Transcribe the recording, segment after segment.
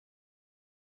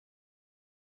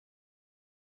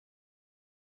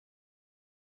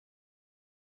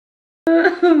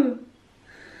This.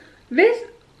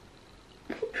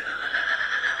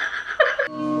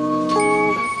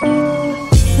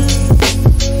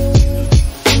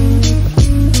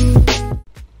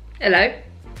 Hello,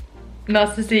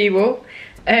 nice to see you all.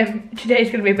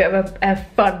 Today's gonna be a bit of a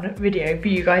fun video for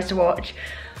you guys to watch.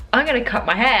 I'm gonna cut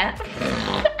my hair.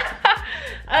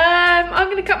 I'm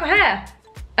gonna cut my hair.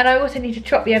 And I also need to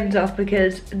chop the ends off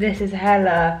because this is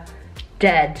hella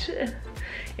dead.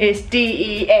 It's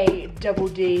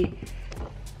D-E-A-D-D,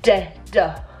 dead.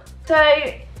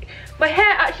 So, my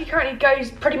hair actually currently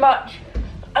goes pretty much,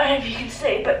 I don't know if you can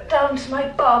see, but down to my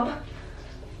bum.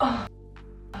 Oh,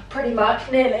 pretty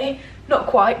much, nearly. Not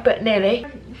quite, but nearly.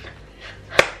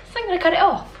 So I'm gonna cut it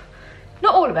off.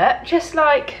 Not all of it, just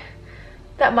like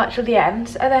that much of the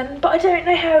ends. And then, but I don't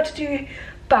know how to do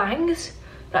bangs.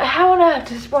 Like, how on earth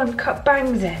does one cut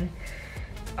bangs in?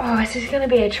 Oh, this is gonna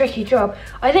be a tricky job.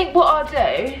 I think what I'll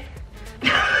do,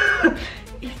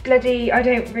 I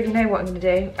don't really know what I'm gonna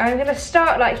do. I'm gonna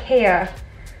start like here.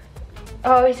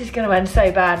 Oh, this is gonna end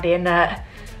so badly in there.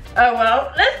 Oh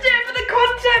well, let's do it for the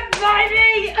content,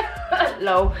 baby!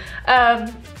 Lol.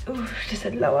 Just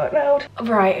said low out loud.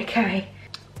 Right, okay.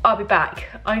 I'll be back.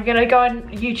 I'm gonna go on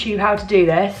YouTube how to do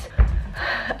this.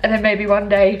 And then maybe one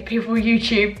day people will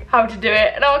YouTube how to do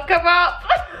it and I'll come up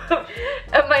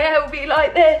and my hair will be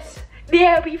like this. The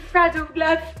hair will be frazzled,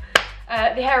 love.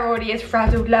 The hair already is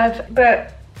frazzled, love,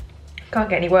 but can't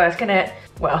get any worse, can it?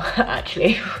 Well,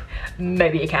 actually,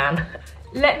 maybe you can.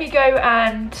 Let me go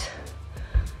and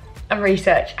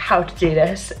research how to do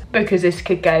this because this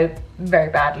could go very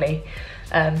badly.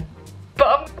 But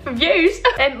I'm confused.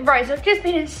 Right, so I've just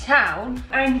been in town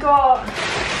and got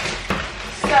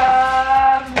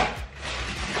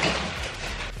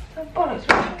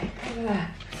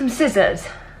some scissors.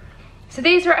 So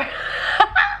these are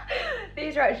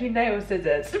these are actually nail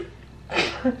scissors.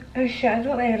 Oh shit, I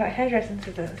thought they were like hairdressing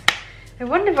scissors. I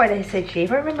wonder why they're so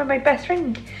cheap. I remember my best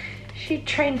friend, she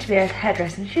trained to be a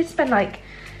hairdresser and she'd spend like,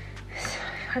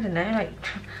 I don't know, like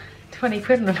 20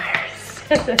 quid on a pair of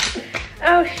scissors.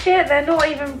 Oh shit, they're not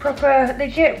even proper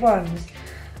legit ones.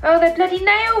 Oh, they're bloody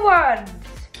nail ones.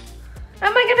 How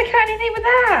am I gonna cut anything with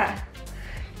that?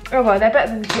 Oh well, they're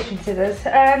better than the kitchen scissors.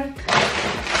 I've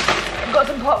got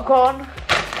some popcorn.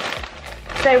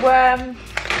 So,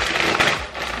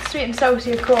 sweet and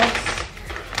salty, of course.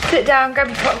 Sit down, grab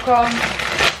your popcorn.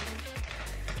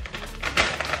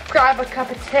 Grab a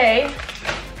cup of tea.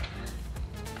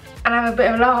 And have a bit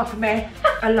of a laugh with me.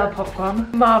 I love popcorn.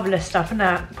 Marvellous stuff, isn't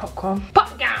that? Popcorn. Popcorn!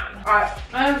 Alright,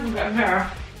 I'm gonna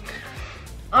mirror.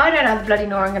 I don't have the bloody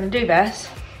know I'm gonna do this.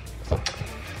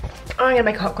 I'm gonna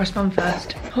make a hot cross bun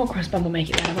first. Hot cross bun will make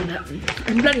it better, won't it?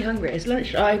 I'm bloody hungry. It's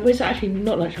lunch. It's actually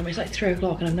not lunchtime. It's like 3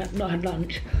 o'clock and I've not had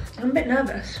lunch. I'm a bit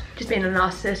nervous. Just being a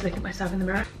narcissist, looking at myself in the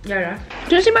mirror. Yeah.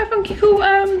 Do you see my funky cool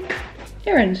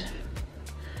earrings?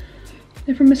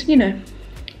 They're from Moschino.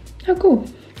 How cool.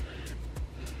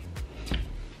 I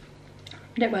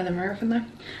don't wear them very often though.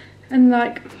 And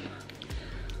like,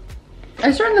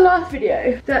 I saw in the last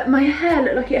video that my hair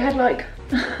looked like it had like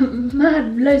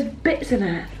mad loads of bits in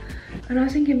it. And I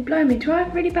was thinking, blow me, do I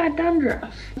have really bad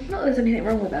dandruff? Not that there's anything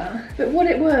wrong with that. But what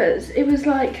it was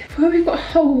like, where we've got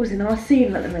holes in our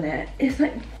ceiling at the minute, it's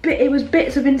like, it was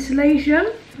bits of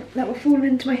insulation that were falling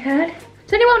into my head.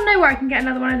 Does anyone know where I can get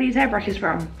another one of these hairbrushes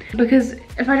from? Because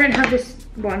if I don't have this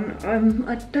one,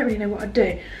 I don't really know what I'd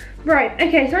do. Right,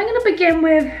 okay, so I'm gonna begin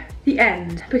with the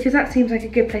end, because that seems like a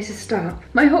good place to start.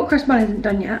 My hot cross bun isn't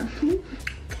done yet.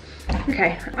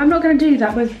 Okay, I'm not gonna do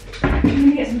that with, I'm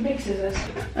gonna get some big scissors.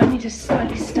 I need to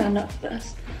slightly stand up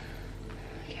first.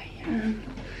 Okay,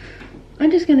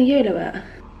 I'm just gonna YOLO it.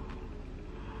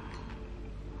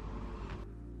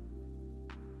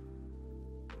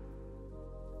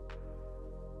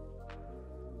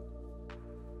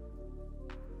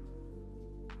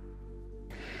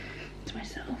 To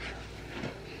myself.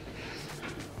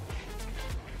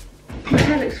 My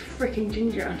hair looks freaking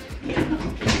ginger on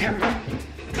camera.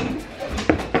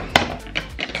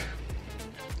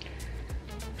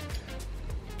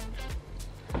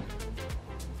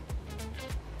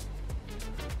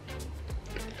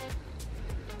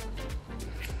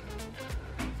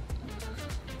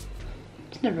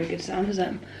 It's never a good sound, is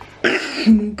it?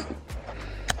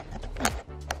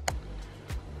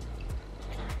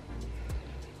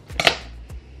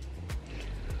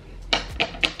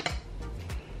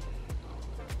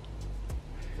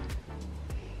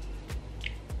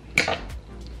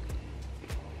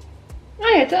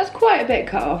 Okay, so that's quite a bit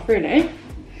cut off, really.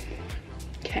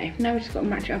 Okay, now we've just got to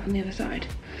match it up on the other side.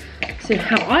 So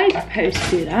how I propose to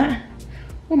do that,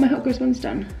 well, my hot cross bun's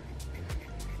done.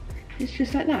 It's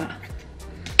just like that.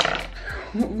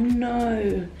 Oh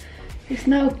no, it's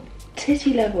now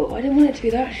titty level. I didn't want it to be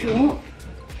that short.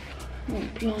 Oh,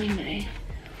 blimey.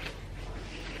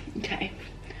 Okay,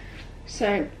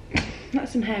 so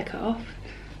that's some hair cut off.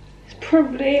 It's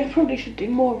probably, I probably should do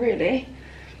more really,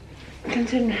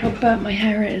 considering how burnt my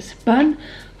hair is. Burnt?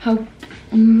 How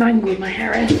mangled my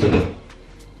hair is. It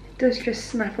does just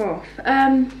snap off.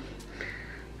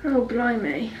 Oh,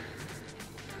 blimey.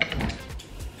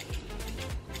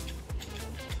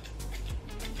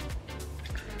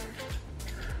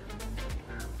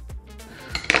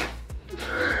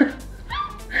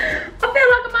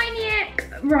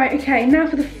 Right, okay, now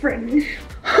for the fringe.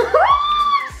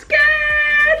 I'm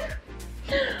scared!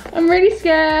 I'm really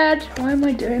scared. Why am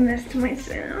I doing this to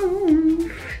myself?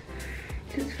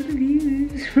 Just for the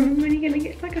views. I'm only gonna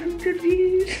get like 100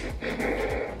 views.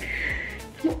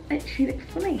 Not actually look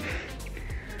funny.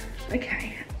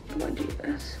 Okay, I'm gonna do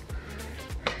this.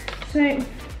 So,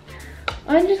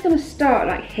 I'm just gonna start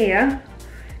like here,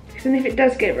 because then if it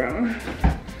does get wrong,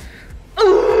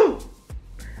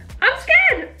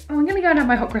 I'm gonna go and have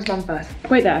my hot cross bun first.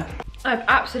 Wait there. I've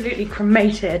absolutely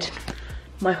cremated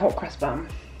my hot cross bun.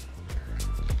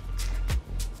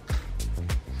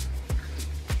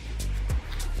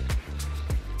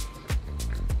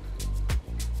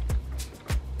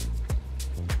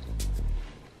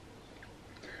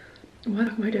 Why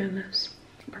am I doing this?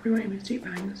 Probably won't even suit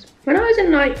bangs. When I was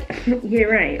in like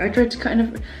year 8, I tried to kind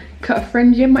of cut a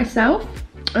fringe in myself.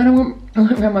 And I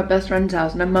went around my best friend's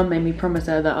house and her mum made me promise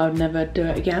her that I would never do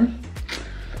it again.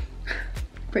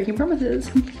 Breaking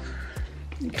promises.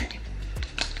 Okay.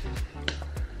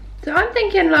 So I'm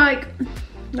thinking like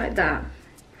that.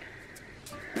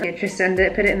 Yeah, just send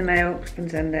it, put it in the mail and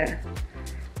send it.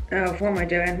 Oh, what am I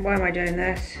doing? Why am I doing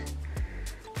this?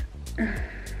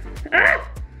 Ah!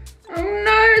 Oh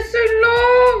no, it's so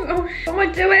long! Oh, what am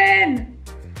I doing?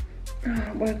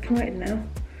 Oh, well, I'm waiting now.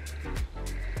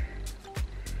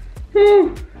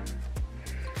 Ooh.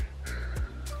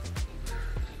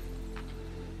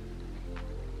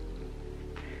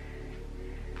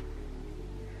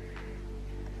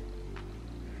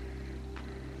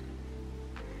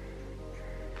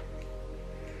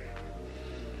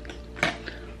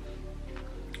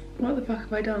 What the fuck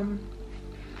have I done?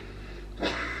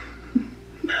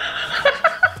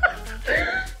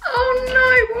 Oh no,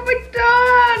 what have I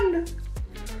done?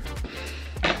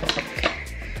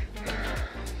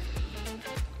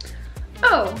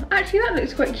 Oh, actually that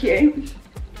looks quite cute.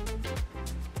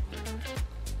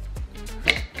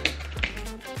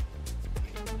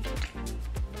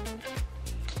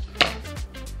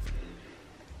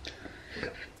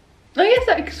 I guess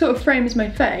that sort of frames my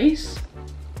face.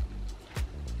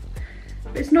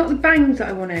 But it's not the bangs that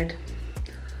I wanted.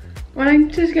 Well, I'm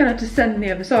just gonna have to send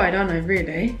the other side, aren't I,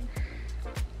 really?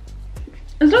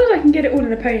 As long as I can get it all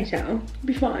in a ponytail, it'll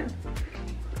be fine.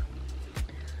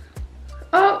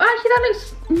 Oh, actually that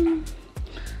looks,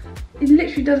 it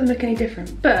literally doesn't look any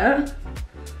different, but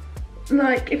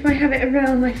like if I have it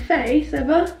around my face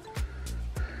ever,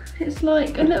 it's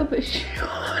like a little bit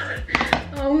short.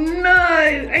 Oh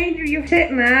no, Angel, you're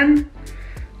tit, man.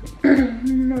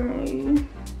 No.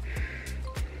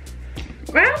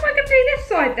 Well, how am I gonna do this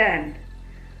side then?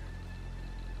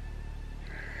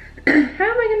 How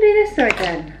am I gonna do this side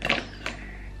then?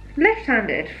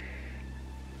 Left-handed.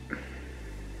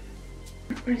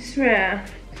 I swear,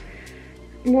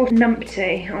 what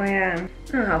numpty I am.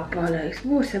 Oh bollocks,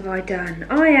 what have I done?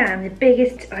 I am the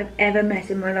biggest I've ever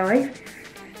met in my life.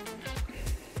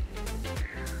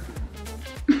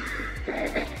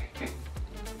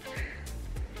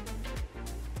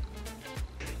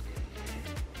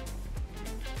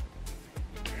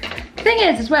 The thing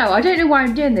is as well, I don't know why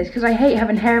I'm doing this because I hate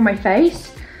having hair in my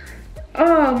face.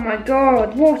 Oh my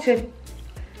god, what a...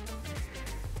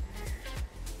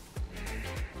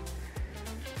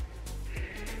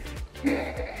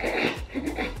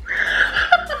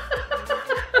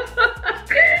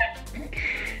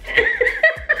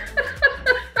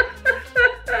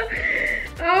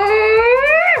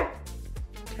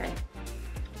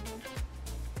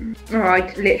 Oh, I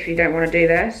literally don't want to do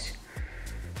this.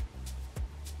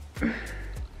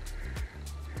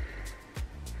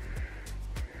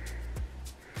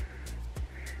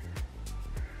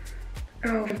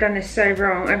 Oh, I've done this so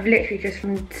wrong. I've literally just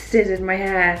scissored my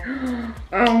hair.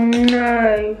 Oh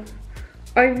no.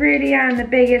 I really am the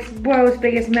biggest, world's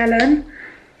biggest melon.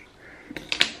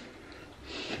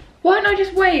 Why don't I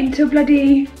just wait until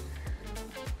bloody...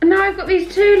 And now I've got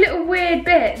these two little weird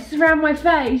bits around my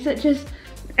face that just...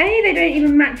 A, they don't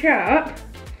even match up.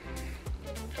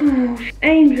 Oh,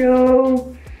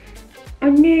 Angel. I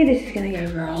knew this was gonna go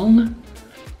wrong.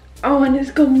 Oh, and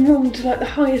it's gone wrong to like the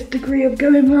highest degree of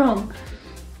going wrong.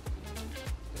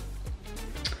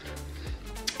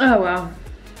 Oh well.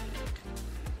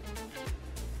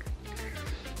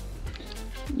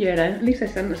 Yeah, no, at least I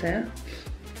sent this here.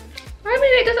 I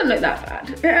mean, it doesn't look that bad.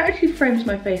 It actually frames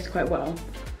my face quite well,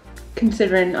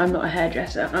 considering I'm not a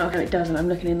hairdresser. Oh, no, it doesn't. I'm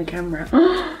looking in the camera.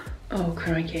 Oh,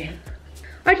 crikey.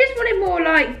 I just wanted more,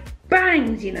 like,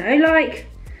 bangs, you know, like...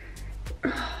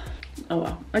 Oh,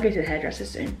 well. I'll go to the hairdresser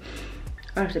soon.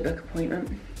 I'll have to book an appointment.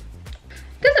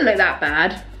 Doesn't look that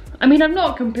bad. I mean, I've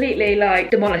not completely, like,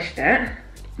 demolished it.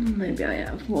 Maybe I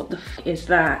have. What the f is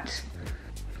that?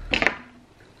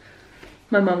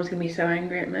 My mum's gonna be so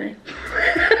angry at me.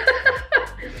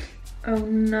 Oh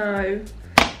no.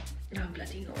 Oh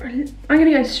bloody Laura. I'm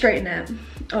gonna go straighten it.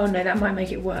 Oh no, that might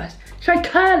make it worse. Should I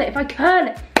curl it? If I curl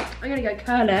it, I'm gonna go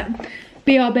curl it.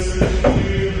 BRB.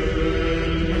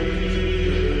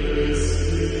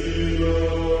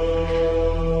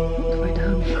 What have I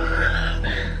done?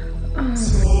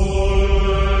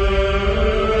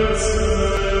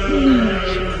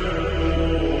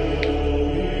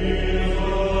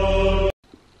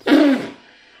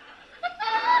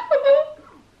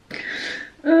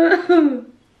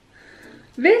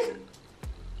 This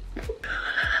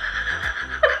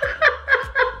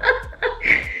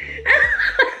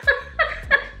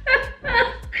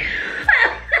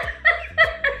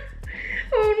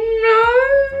oh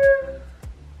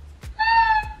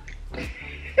no.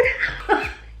 I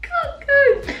can't go.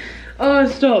 Oh,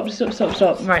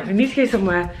 stop. Right, we need to go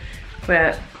somewhere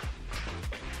where,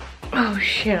 oh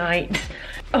shite.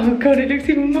 Oh god, it looks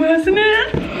even worse, isn't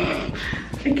it?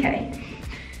 Okay.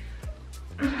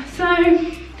 So,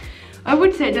 I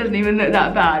would say it doesn't even look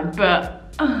that bad,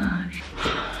 but I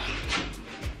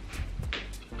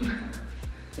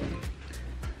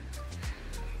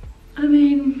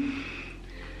mean,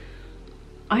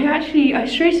 I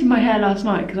straightened my hair last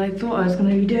night because I thought I was going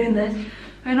to be doing this,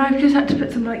 and I've just had to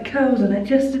put some like curls on it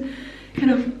just to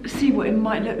kind of see what it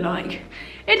might look like.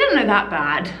 It doesn't look that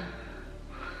bad.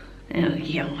 Oh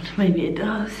god, maybe it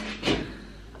does.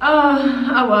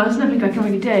 Oh well, there's nothing I can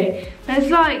really do.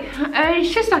 There's like,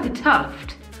 it's just like a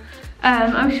tuft.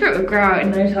 I'm sure it will grow out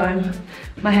in no time.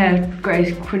 My hair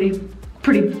grows pretty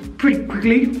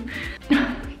quickly.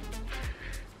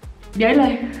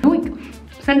 YOLO. Oink.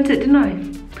 Sent it, didn't I?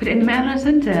 Put it in the mail and I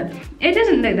sent it. It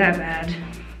doesn't look that bad.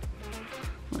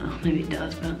 Well, maybe it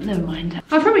does, but never mind.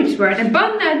 I'll probably just wear it in a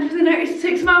bun then for the next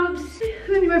 6 months.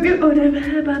 Then you won't be able, oh, I don't have a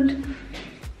hairband.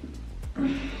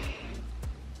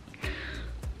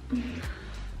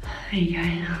 There you go.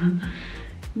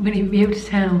 Wouldn't even be able to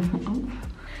tell. Oh.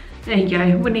 There you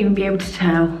go. Wouldn't even be able to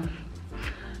tell.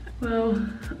 Well,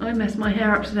 I messed my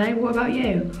hair up today. What about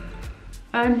you?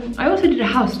 I also did a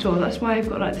house tour. That's why I've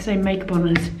got like the same makeup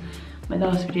on as my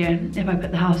last video. If I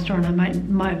put the house tour on, I might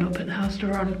have not put the house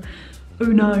tour on.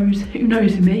 Who knows? Who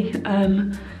knows me?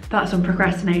 That's on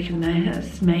procrastination though.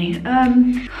 That's me.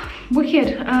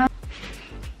 Wicked.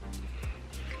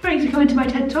 Thanks for coming to my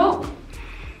TED Talk.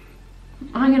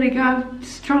 I'm gonna go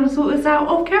just trying to sort this out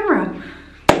off camera.